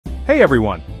Hey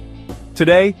everyone!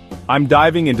 Today, I'm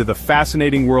diving into the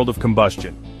fascinating world of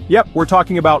combustion. Yep, we're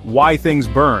talking about why things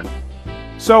burn.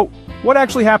 So, what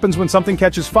actually happens when something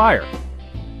catches fire?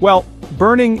 Well,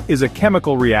 burning is a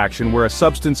chemical reaction where a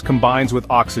substance combines with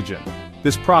oxygen.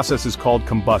 This process is called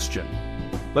combustion.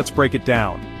 Let's break it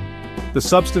down. The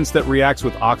substance that reacts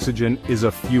with oxygen is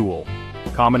a fuel.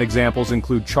 Common examples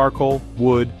include charcoal,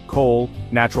 wood, coal,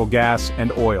 natural gas,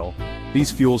 and oil.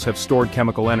 These fuels have stored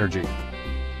chemical energy.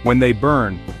 When they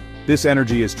burn, this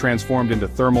energy is transformed into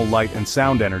thermal light and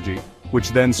sound energy,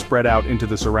 which then spread out into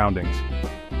the surroundings.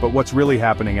 But what's really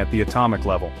happening at the atomic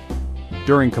level?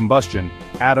 During combustion,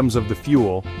 atoms of the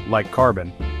fuel, like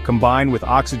carbon, combine with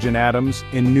oxygen atoms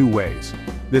in new ways.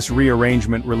 This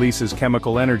rearrangement releases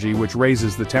chemical energy which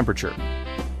raises the temperature.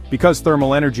 Because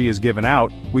thermal energy is given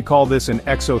out, we call this an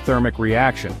exothermic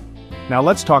reaction. Now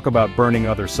let's talk about burning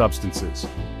other substances.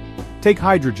 Take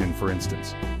hydrogen, for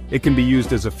instance. It can be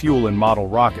used as a fuel in model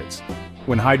rockets.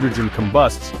 When hydrogen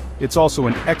combusts, it's also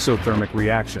an exothermic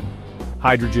reaction.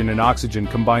 Hydrogen and oxygen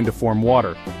combine to form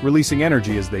water, releasing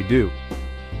energy as they do.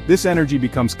 This energy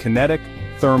becomes kinetic,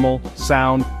 thermal,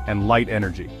 sound, and light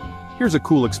energy. Here's a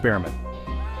cool experiment.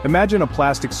 Imagine a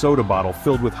plastic soda bottle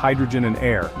filled with hydrogen and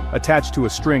air, attached to a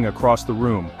string across the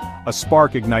room. A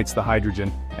spark ignites the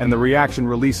hydrogen, and the reaction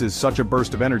releases such a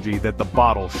burst of energy that the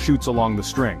bottle shoots along the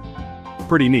string.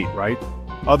 Pretty neat, right?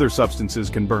 Other substances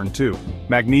can burn too.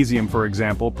 Magnesium, for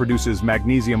example, produces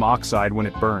magnesium oxide when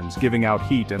it burns, giving out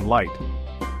heat and light.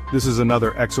 This is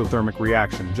another exothermic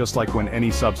reaction, just like when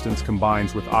any substance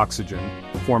combines with oxygen,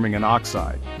 forming an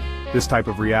oxide. This type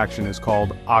of reaction is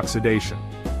called oxidation.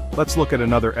 Let's look at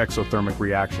another exothermic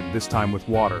reaction, this time with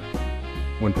water.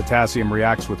 When potassium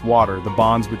reacts with water, the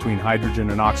bonds between hydrogen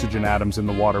and oxygen atoms in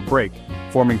the water break,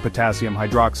 forming potassium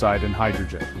hydroxide and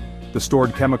hydrogen. The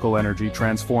stored chemical energy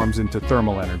transforms into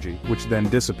thermal energy, which then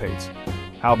dissipates.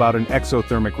 How about an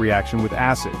exothermic reaction with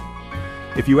acid?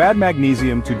 If you add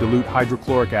magnesium to dilute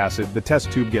hydrochloric acid, the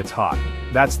test tube gets hot.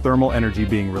 That's thermal energy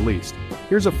being released.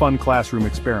 Here's a fun classroom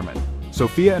experiment.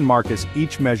 Sophia and Marcus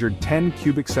each measured 10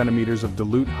 cubic centimeters of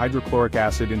dilute hydrochloric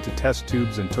acid into test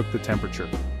tubes and took the temperature.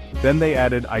 Then they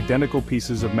added identical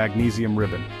pieces of magnesium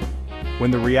ribbon.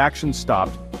 When the reaction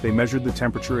stopped, they measured the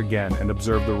temperature again and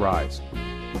observed the rise.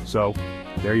 So,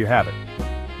 there you have it.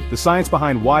 The science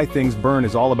behind why things burn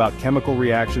is all about chemical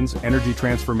reactions, energy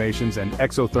transformations, and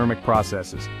exothermic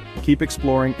processes. Keep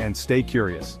exploring and stay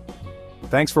curious.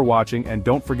 Thanks for watching, and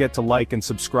don't forget to like and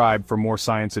subscribe for more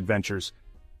science adventures.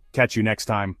 Catch you next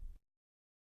time.